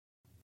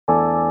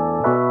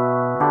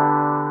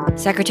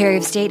Secretary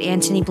of State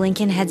Antony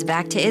Blinken heads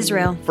back to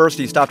Israel. First,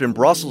 he stopped in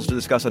Brussels to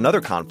discuss another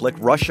conflict,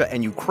 Russia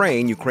and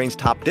Ukraine. Ukraine's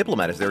top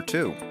diplomat is there,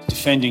 too.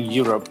 Defending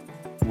Europe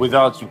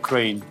without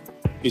Ukraine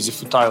is a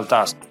futile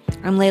task.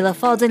 I'm Leila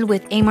Faldin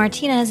with A.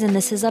 Martinez, and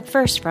this is Up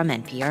First from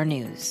NPR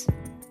News.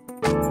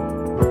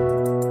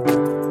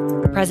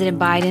 President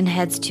Biden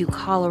heads to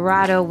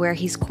Colorado, where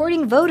he's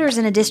courting voters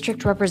in a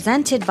district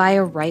represented by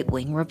a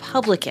right-wing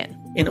Republican.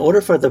 In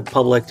order for the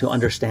public to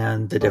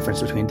understand the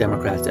difference between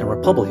Democrats and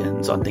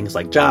Republicans on things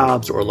like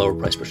jobs or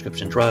lower-priced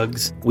prescription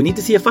drugs, we need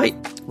to see a fight.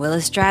 Will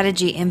his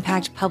strategy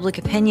impact public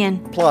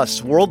opinion?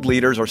 Plus, world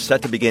leaders are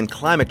set to begin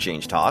climate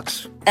change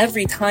talks.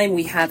 Every time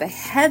we have a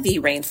heavy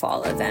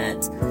rainfall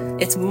event,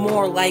 it's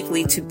more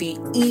likely to be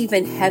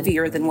even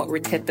heavier than what we're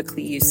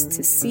typically used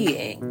to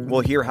seeing.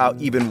 We'll hear how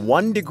even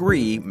 1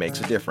 degree makes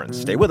a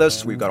difference. Stay with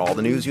us. We've got all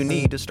the news you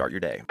need to start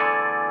your day.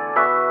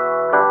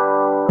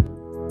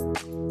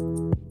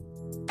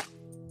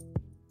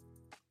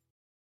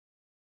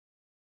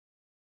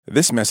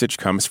 This message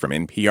comes from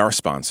NPR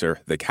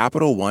sponsor, the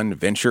Capital One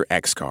Venture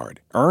X Card.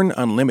 Earn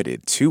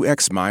unlimited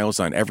 2x miles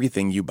on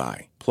everything you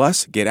buy.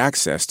 Plus, get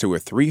access to a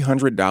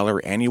 $300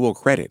 annual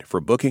credit for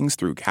bookings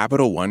through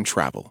Capital One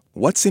Travel.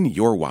 What's in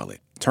your wallet?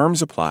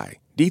 Terms apply.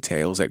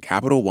 Details at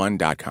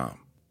CapitalOne.com.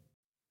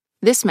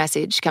 This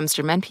message comes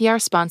from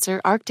NPR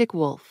sponsor Arctic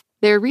Wolf.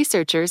 Their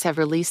researchers have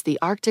released the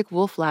Arctic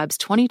Wolf Lab's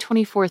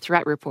 2024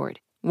 Threat Report.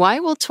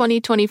 Why will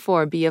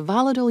 2024 be a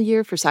volatile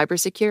year for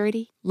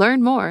cybersecurity?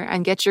 Learn more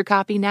and get your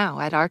copy now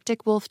at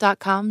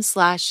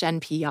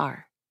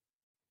arcticwolf.com/NPR.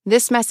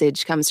 This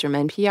message comes from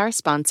NPR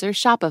sponsor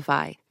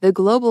Shopify, the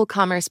global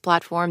commerce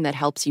platform that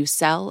helps you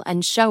sell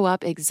and show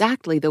up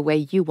exactly the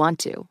way you want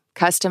to.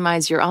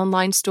 Customize your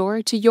online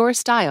store to your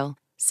style.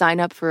 Sign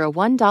up for a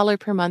 $1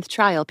 per month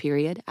trial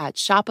period at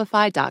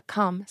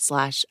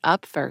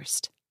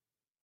shopify.com/upfirst.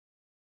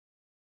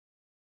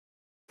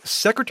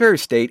 Secretary of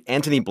State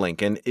Antony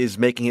Blinken is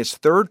making his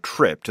third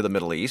trip to the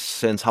Middle East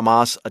since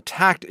Hamas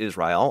attacked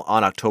Israel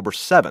on October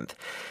 7th.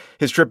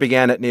 His trip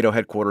began at NATO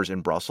headquarters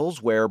in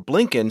Brussels, where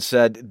Blinken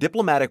said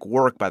diplomatic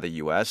work by the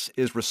U.S.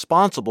 is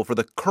responsible for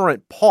the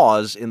current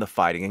pause in the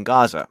fighting in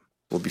Gaza.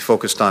 We'll be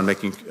focused on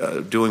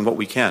doing what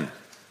we can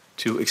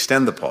to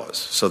extend the pause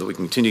so that we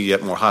can continue to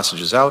get more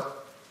hostages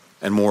out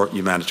and more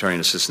humanitarian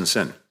assistance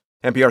in.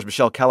 NPR's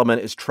Michelle Kellerman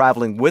is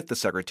traveling with the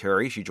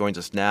secretary. She joins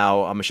us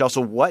now. Michelle,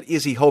 so what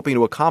is he hoping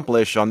to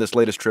accomplish on this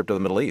latest trip to the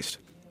Middle East?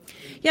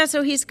 Yeah,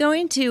 so he's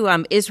going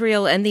to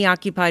Israel and the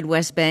occupied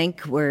West Bank,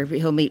 where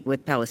he'll meet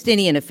with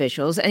Palestinian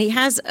officials. And he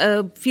has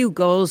a few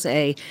goals.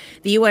 The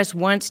U.S.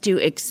 wants to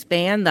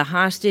expand the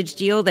hostage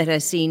deal that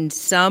has seen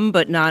some,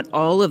 but not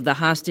all, of the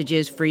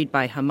hostages freed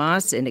by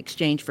Hamas in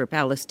exchange for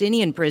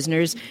Palestinian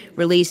prisoners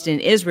released in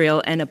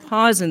Israel and a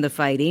pause in the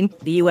fighting.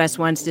 The U.S.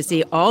 wants to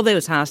see all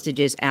those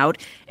hostages out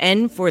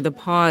and for the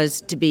pause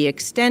to be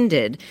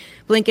extended.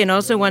 Blinken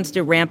also wants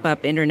to ramp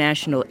up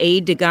international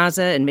aid to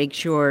Gaza and make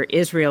sure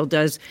Israel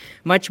does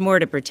much more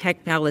to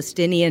protect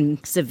Palestinian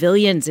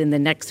civilians in the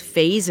next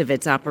phase of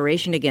its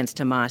operation against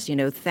Hamas. You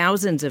know,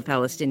 thousands of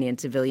Palestinian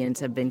civilians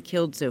have been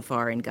killed so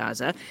far in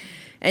Gaza.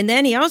 And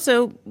then he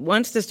also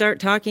wants to start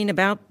talking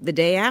about the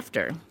day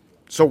after.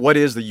 So what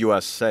is the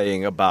U.S.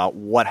 saying about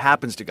what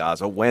happens to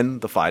Gaza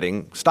when the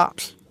fighting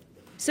stops?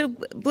 So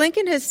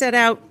Blinken has set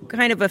out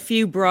kind of a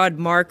few broad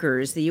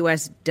markers. The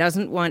U.S.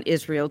 doesn't want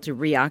Israel to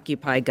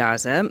reoccupy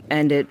Gaza,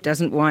 and it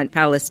doesn't want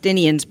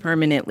Palestinians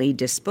permanently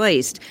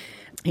displaced.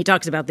 He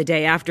talks about the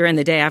day after and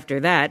the day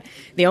after that.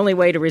 The only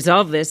way to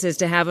resolve this is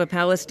to have a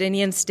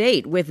Palestinian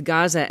state with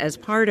Gaza as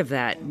part of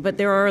that. But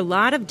there are a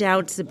lot of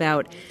doubts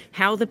about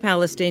how the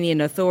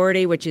Palestinian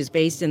Authority, which is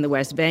based in the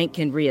West Bank,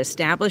 can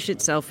reestablish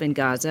itself in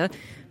Gaza.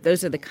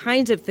 Those are the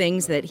kinds of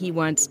things that he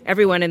wants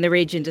everyone in the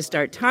region to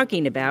start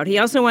talking about. He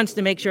also wants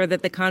to make sure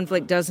that the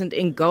conflict doesn't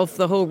engulf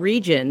the whole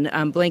region.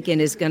 Blinken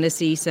is going to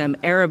see some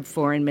Arab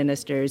foreign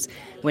ministers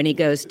when he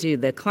goes to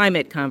the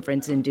climate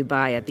conference in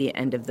Dubai at the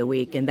end of the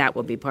week, and that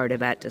will be part of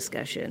that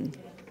discussion.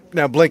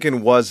 Now,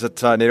 Blinken was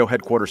at NATO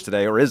headquarters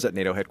today, or is at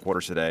NATO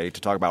headquarters today, to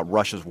talk about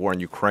Russia's war in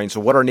Ukraine. So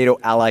what are NATO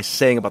allies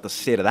saying about the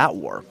state of that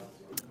war?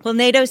 Well,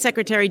 NATO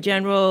Secretary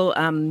General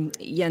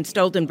Jens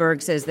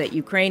Stoltenberg says that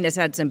Ukraine has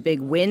had some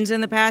big wins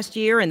in the past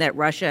year and that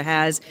Russia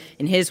has,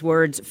 in his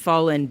words,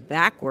 fallen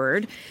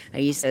backward.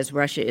 He says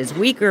Russia is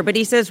weaker, but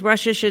he says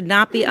Russia should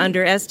not be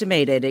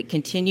underestimated. It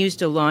continues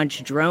to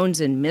launch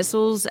drones and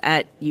missiles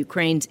at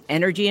Ukraine's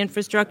energy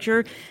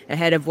infrastructure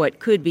ahead of what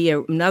could be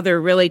another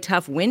really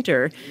tough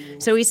winter.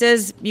 So he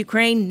says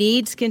Ukraine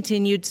needs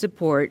continued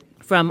support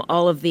from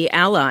all of the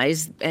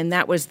allies, and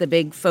that was the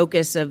big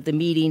focus of the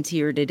meetings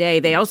here today.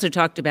 They also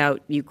talked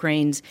about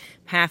Ukraine's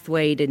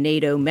pathway to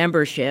NATO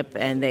membership,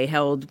 and they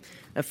held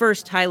a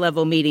first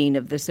high-level meeting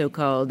of the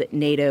so-called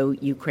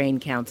NATO-Ukraine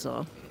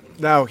Council.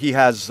 Now, he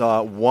has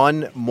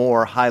one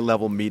more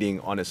high-level meeting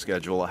on his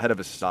schedule ahead of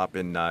his stop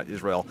in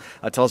Israel.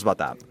 Tell us about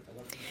that.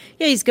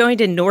 Yeah, he's going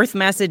to North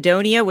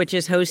Macedonia, which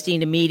is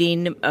hosting a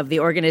meeting of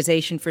the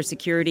Organization for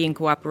Security and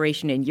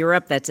Cooperation in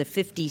Europe. That's a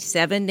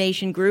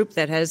 57-nation group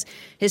that has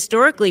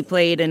historically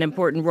played an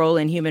important role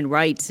in human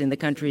rights in the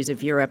countries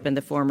of Europe and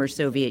the former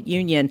Soviet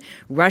Union.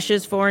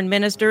 Russia's foreign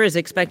minister is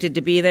expected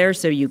to be there,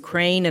 so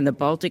Ukraine and the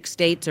Baltic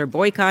states are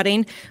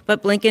boycotting.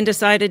 But Blinken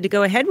decided to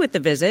go ahead with the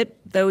visit,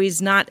 though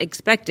he's not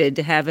expected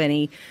to have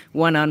any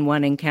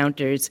one-on-one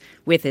encounters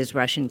with his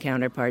Russian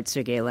counterpart,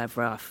 Sergei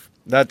Lavrov.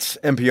 That's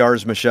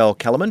NPR's Michelle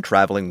Kellerman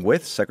traveling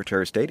with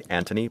Secretary of State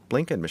Antony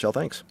Blinken. Michelle,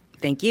 thanks.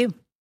 Thank you.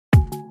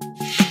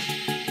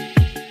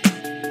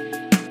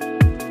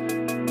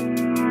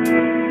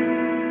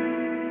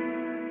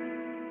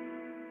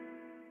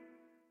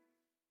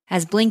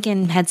 As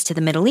Blinken heads to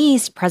the Middle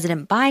East,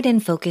 President Biden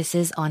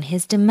focuses on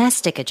his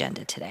domestic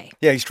agenda today.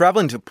 Yeah, he's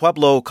traveling to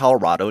Pueblo,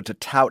 Colorado to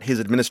tout his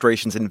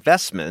administration's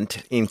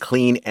investment in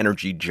clean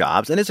energy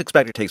jobs and is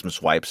expected to take some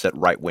swipes at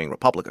right-wing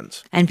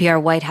Republicans.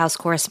 NPR White House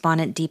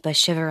correspondent Deepa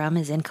Shivaram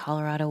is in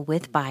Colorado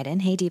with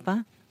Biden. Hey,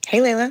 Deepa. Hey,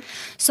 Layla.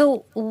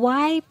 So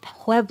why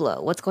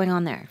Pueblo? What's going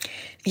on there?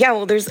 Yeah,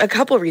 well, there's a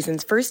couple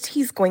reasons. First,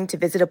 he's going to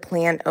visit a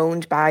plant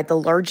owned by the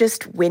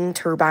largest wind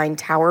turbine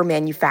tower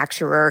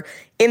manufacturer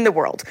in the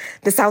world.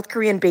 The South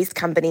Korean-based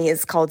company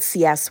is called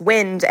CS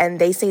Wind, and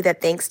they say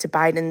that thanks to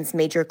Biden's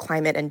major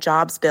climate and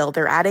jobs bill,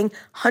 they're adding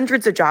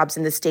hundreds of jobs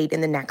in the state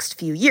in the next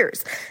few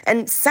years.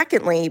 And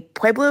secondly,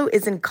 Pueblo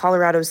is in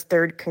Colorado's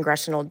 3rd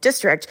congressional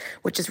district,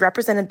 which is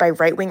represented by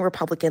right-wing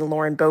Republican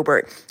Lauren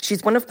Boebert.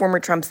 She's one of former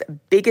Trump's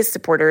biggest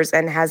supporters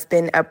and has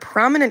been a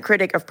prominent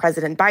critic of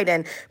President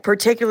Biden,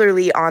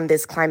 particularly on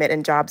this climate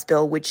and jobs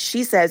bill, which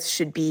she says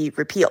should be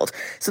repealed.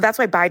 So that's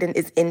why Biden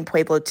is in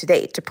Pueblo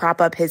today, to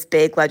prop up his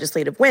big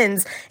legislative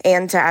wins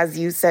and to, as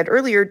you said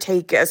earlier,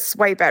 take a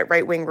swipe at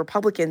right-wing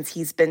Republicans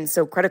he's been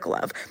so critical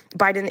of.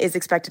 Biden is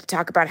expected to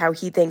talk about how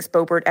he thinks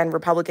Boebert and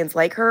Republicans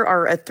like her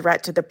are a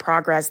threat to the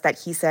progress that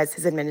he says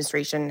his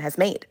administration has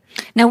made.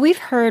 Now, we've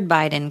heard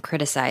Biden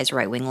criticize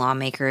right-wing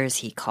lawmakers.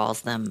 He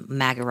calls them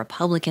MAGA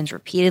Republicans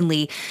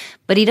repeatedly,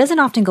 but he doesn't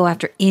often go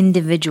after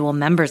individual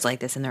members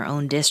like this in their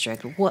own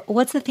district.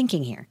 What's the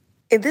thinking here?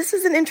 This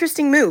is an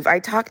interesting move. I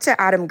talked to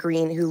Adam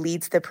Green, who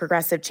leads the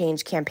Progressive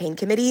Change Campaign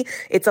Committee.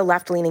 It's a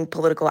left-leaning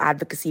political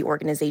advocacy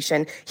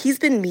organization. He's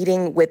been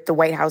meeting with the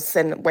White House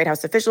and White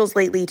House officials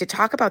lately to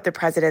talk about the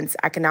president's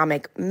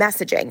economic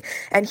messaging.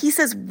 And he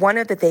says one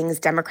of the things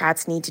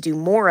Democrats need to do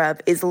more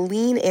of is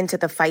lean into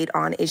the fight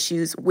on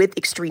issues with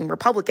extreme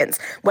Republicans,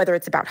 whether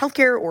it's about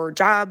healthcare or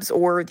jobs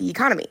or the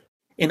economy.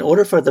 In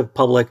order for the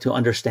public to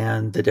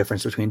understand the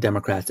difference between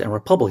Democrats and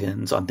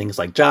Republicans on things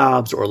like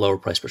jobs or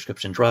lower-priced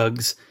prescription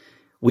drugs,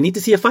 we need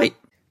to see a fight.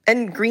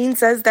 And Green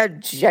says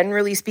that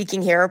generally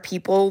speaking here,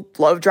 people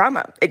love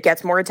drama. It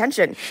gets more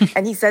attention.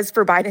 And he says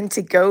for Biden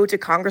to go to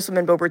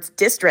Congresswoman Boebert's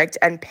district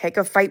and pick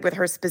a fight with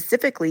her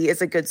specifically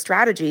is a good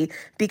strategy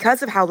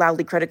because of how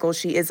loudly critical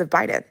she is of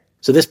Biden.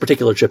 So this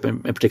particular trip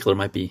in particular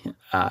might be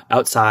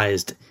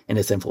outsized in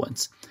its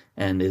influence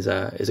and is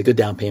a good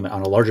down payment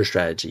on a larger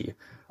strategy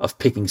of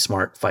picking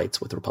smart fights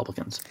with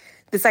Republicans.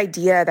 This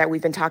idea that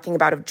we've been talking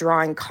about of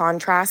drawing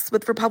contrasts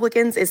with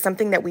Republicans is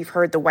something that we've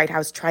heard the White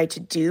House try to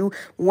do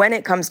when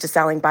it comes to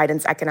selling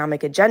Biden's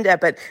economic agenda.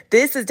 But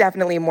this is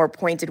definitely a more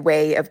pointed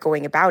way of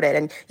going about it.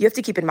 And you have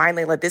to keep in mind,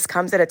 Layla, this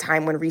comes at a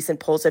time when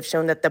recent polls have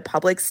shown that the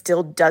public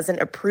still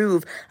doesn't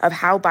approve of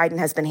how Biden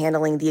has been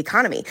handling the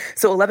economy.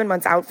 So 11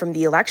 months out from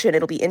the election,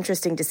 it'll be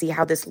interesting to see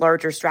how this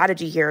larger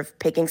strategy here of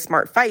picking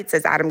smart fights,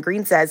 as Adam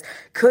Green says,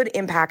 could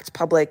impact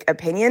public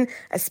opinion,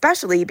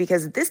 especially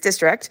because this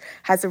district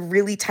has a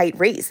really tight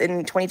race.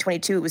 In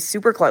 2022, it was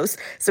super close.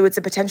 So it's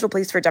a potential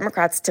place for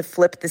Democrats to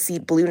flip the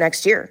seat blue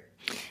next year.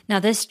 Now,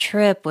 this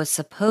trip was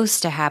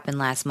supposed to happen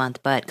last month,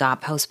 but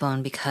got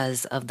postponed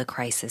because of the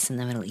crisis in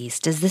the Middle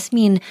East. Does this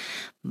mean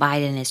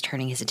Biden is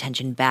turning his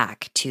attention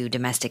back to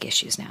domestic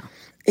issues now?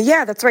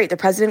 Yeah, that's right. The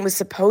president was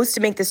supposed to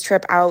make this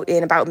trip out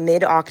in about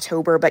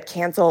mid-October, but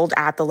canceled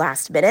at the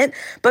last minute.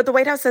 But the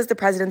White House says the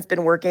president's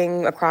been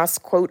working across,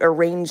 quote, a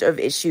range of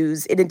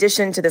issues. In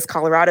addition to this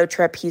Colorado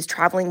trip, he's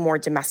traveling more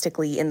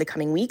domestically in the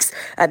coming weeks.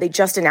 They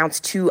just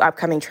announced 2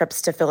 upcoming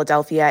trips to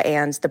Philadelphia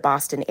and the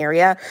Boston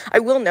area. I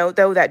will note,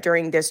 though, that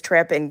during this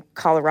trip in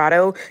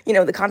Colorado,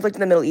 the conflict in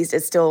the Middle East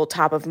is still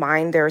top of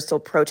mind. There are still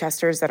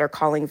protesters that are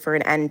calling for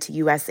an end to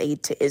U.S.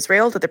 aid to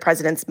Israel that the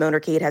president's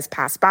motorcade has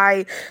passed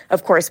by.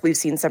 Of course, we've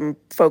seen some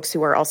folks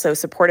who are also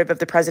supportive of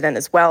the president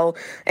as well.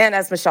 And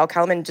as Michelle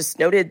Kellerman just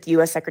noted, the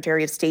U.S.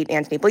 Secretary of State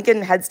Antony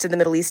Blinken heads to the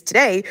Middle East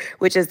today,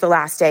 which is the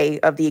last day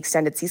of the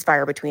extended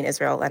ceasefire between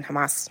Israel and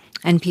Hamas.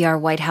 NPR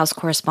White House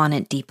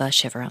correspondent Deepa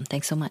Shivaram,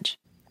 thanks so much.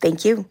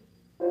 Thank you.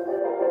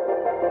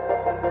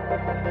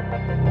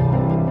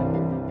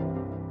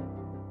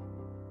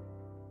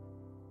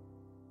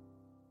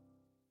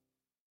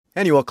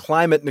 Annual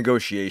climate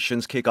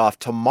negotiations kick off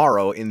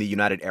tomorrow in the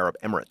United Arab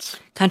Emirates.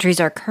 Countries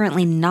are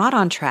currently not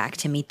on track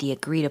to meet the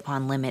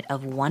agreed-upon limit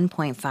of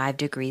 1.5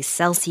 degrees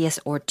Celsius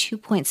or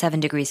 2.7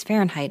 degrees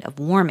Fahrenheit of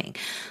warming.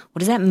 What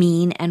does that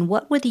mean, and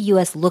what would the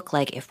U.S. look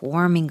like if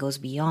warming goes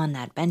beyond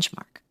that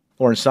benchmark?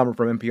 Lauren Sommer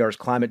from NPR's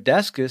Climate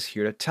Desk is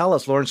here to tell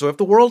us. Lauren, so if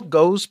the world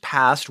goes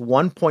past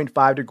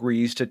 1.5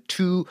 degrees to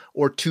 2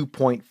 or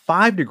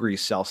 2.5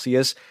 degrees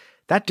Celsius,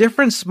 that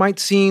difference might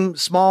seem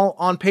small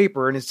on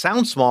paper, and it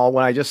sounds small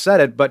when I just said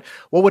it, but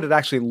what would it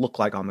actually look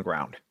like on the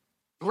ground?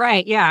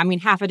 Right. Yeah. I mean,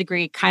 half a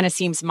degree kind of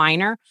seems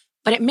minor,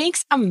 but it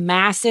makes a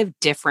massive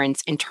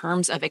difference in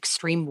terms of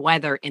extreme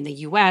weather in the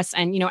US.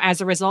 And,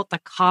 as a result, the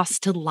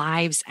cost to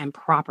lives and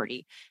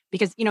property.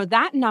 Because,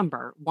 that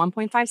number,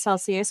 1.5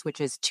 Celsius, which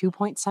is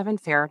 2.7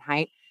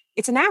 Fahrenheit,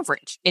 it's an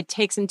average. It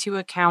takes into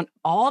account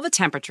all the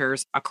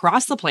temperatures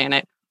across the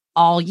planet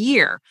all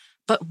year.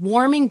 But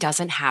warming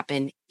doesn't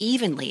happen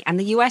evenly. And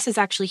the US is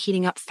actually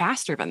heating up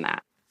faster than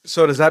that.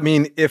 So does that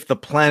mean if the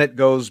planet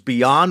goes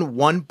beyond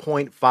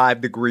 1.5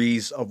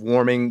 degrees of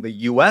warming, the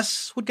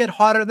U.S. would get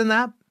hotter than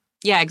that?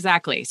 Yeah,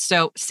 exactly.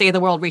 So say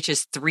the world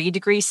reaches 3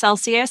 degrees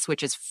Celsius,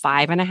 which is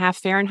 5.5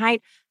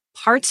 Fahrenheit,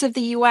 parts of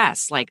the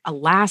U.S., like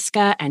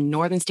Alaska and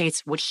northern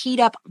states, would heat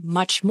up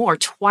much more,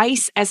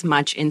 twice as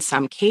much in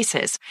some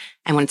cases.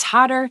 And when it's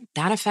hotter,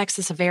 that affects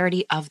the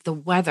severity of the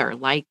weather,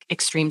 like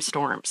extreme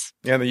storms.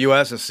 Yeah, the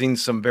U.S. has seen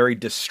some very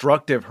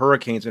destructive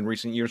hurricanes in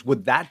recent years.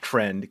 Would that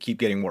trend keep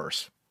getting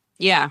worse?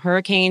 Yeah,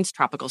 hurricanes,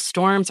 tropical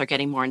storms are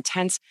getting more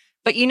intense.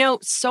 But,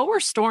 so are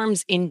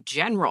storms in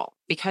general,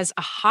 because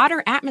a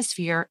hotter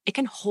atmosphere, it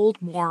can hold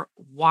more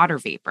water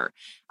vapor.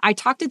 I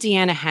talked to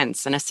Deanna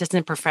Hentz, an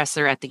assistant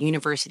professor at the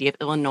University of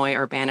Illinois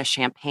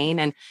Urbana-Champaign,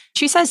 and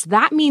she says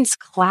that means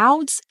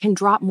clouds can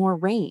drop more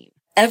rain.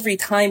 Every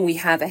time we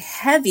have a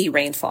heavy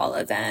rainfall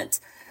event,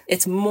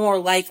 it's more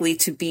likely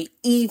to be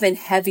even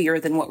heavier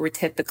than what we're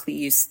typically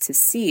used to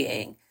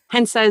seeing.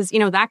 Hentz says,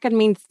 that could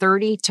mean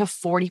 30 to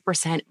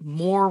 40%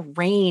 more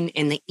rain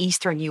in the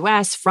eastern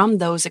U.S. from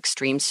those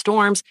extreme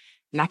storms.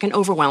 And that can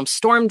overwhelm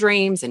storm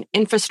drains and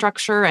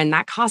infrastructure, and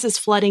that causes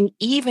flooding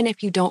even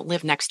if you don't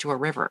live next to a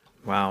river.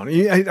 Wow.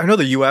 I know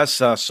the U.S.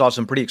 Saw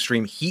some pretty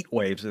extreme heat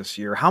waves this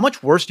year. How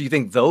much worse do you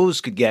think those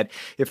could get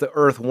if the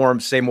Earth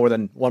warms, say, more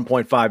than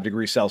 1.5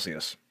 degrees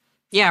Celsius?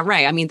 Yeah,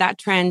 right. I mean, that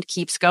trend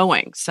keeps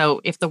going.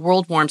 So if the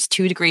world warms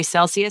 2 degrees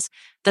Celsius,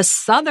 the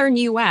southern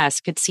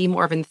U.S. could see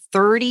more than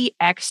 30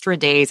 extra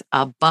days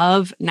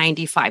above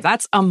 95.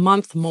 That's a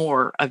month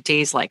more of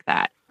days like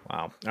that.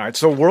 Wow. All right.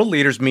 So world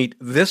leaders meet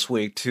this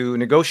week to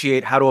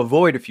negotiate how to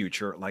avoid a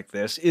future like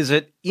this. Is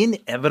it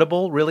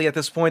inevitable, really, at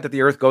this point, that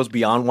the Earth goes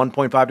beyond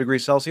 1.5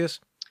 degrees Celsius?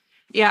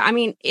 Yeah, I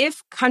mean,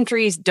 if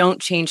countries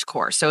don't change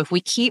course, so if we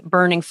keep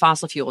burning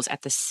fossil fuels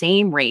at the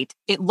same rate,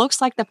 it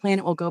looks like the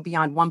planet will go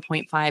beyond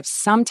 1.5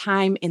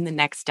 sometime in the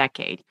next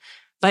decade.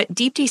 But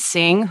Deepti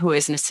Singh, who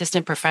is an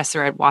assistant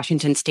professor at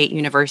Washington State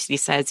University,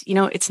 says,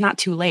 it's not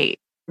too late.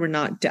 We're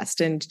not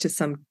destined to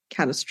some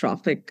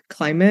catastrophic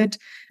climate.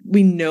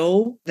 We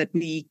know that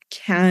we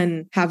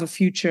can have a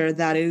future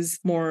that is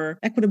more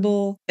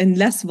equitable and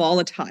less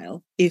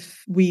volatile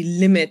if we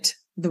limit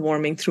the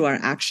warming through our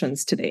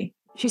actions today.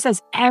 She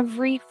says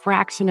every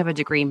fraction of a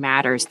degree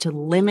matters to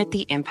limit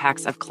the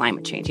impacts of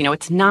climate change.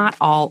 It's not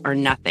all or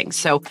nothing.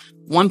 So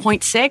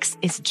 1.6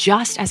 is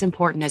just as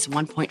important as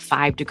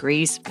 1.5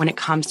 degrees when it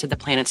comes to the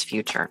planet's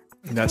future.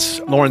 That's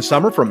Lauren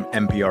Sommer from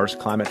NPR's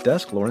Climate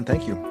Desk. Lauren,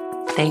 thank you.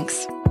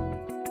 Thanks.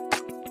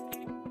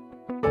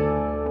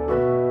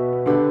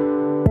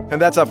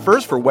 And that's Up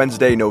First for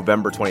Wednesday,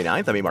 November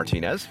 29th. I'm E.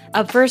 Martinez.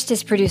 Up First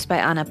is produced by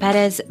Anna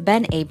Perez,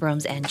 Ben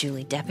Abrams, and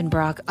Julie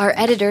Deppenbrock. Our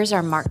editors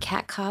are Mark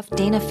Katkoff,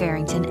 Dana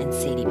Farrington, and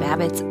Sadie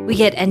Babbitts. We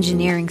get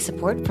engineering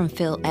support from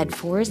Phil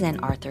Edfors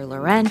and Arthur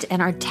Laurent,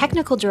 and our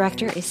technical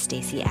director is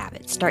Stacey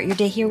Abbott. Start your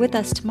day here with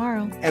us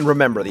tomorrow. And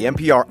remember, the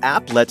NPR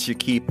app lets you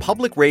keep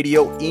public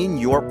radio in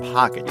your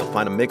pocket. You'll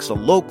find a mix of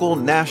local,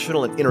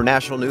 national, and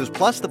international news,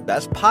 plus the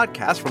best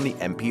podcasts from the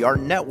NPR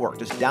network.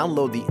 Just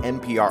download the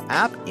NPR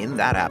app in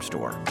that app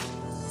store.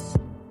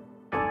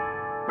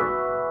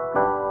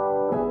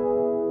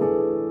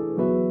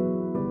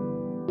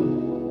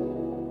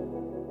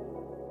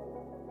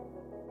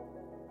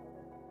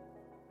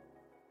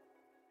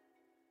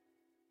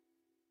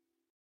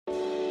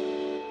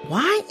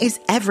 Why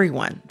is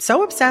everyone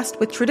so obsessed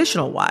with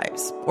traditional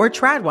wives or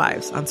trad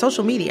wives on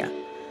social media?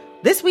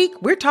 This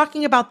week, we're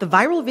talking about the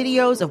viral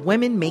videos of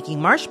women making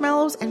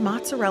marshmallows and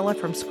mozzarella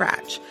from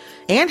scratch,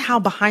 and how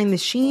behind the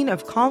sheen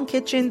of calm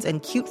kitchens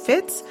and cute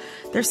fits,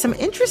 there's some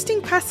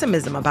interesting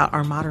pessimism about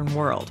our modern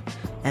world.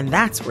 And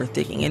that's worth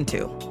digging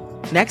into.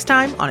 Next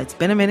time on It's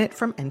Been a Minute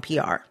from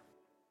NPR.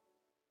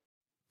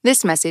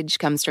 This message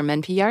comes from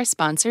NPR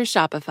sponsor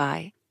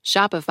Shopify.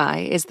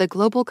 Shopify is the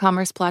global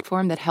commerce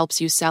platform that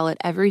helps you sell at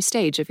every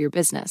stage of your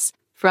business.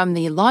 From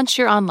the launch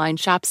your online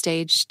shop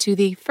stage to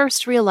the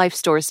first real-life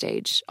store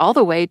stage, all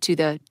the way to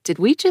the did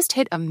we just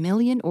hit 1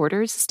 million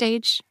orders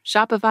stage,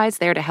 Shopify's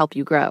there to help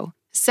you grow.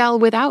 Sell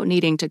without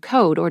needing to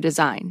code or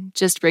design.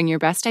 Just bring your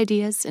best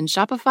ideas and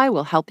Shopify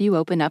will help you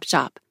open up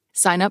shop.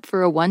 Sign up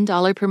for a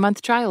 $1 per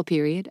month trial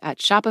period at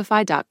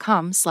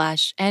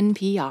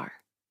shopify.com/NPR.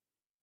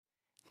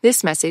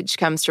 This message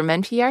comes from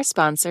NPR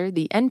sponsor,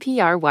 the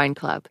NPR Wine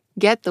Club.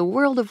 Get the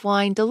world of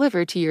wine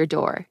delivered to your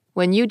door.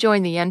 When you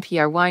join the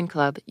NPR Wine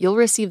Club, you'll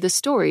receive the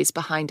stories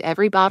behind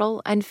every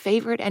bottle and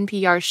favorite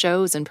NPR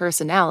shows and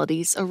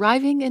personalities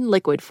arriving in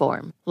liquid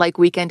form, like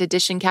Weekend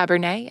Edition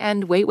Cabernet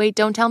and Wait, Wait,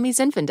 Don't Tell Me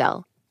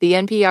Zinfandel. The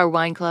NPR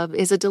Wine Club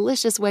is a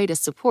delicious way to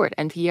support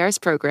NPR's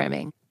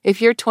programming.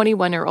 If you're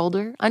 21 or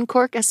older,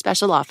 uncork a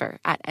special offer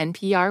at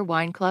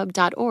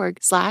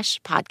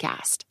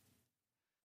nprwineclub.org/podcast.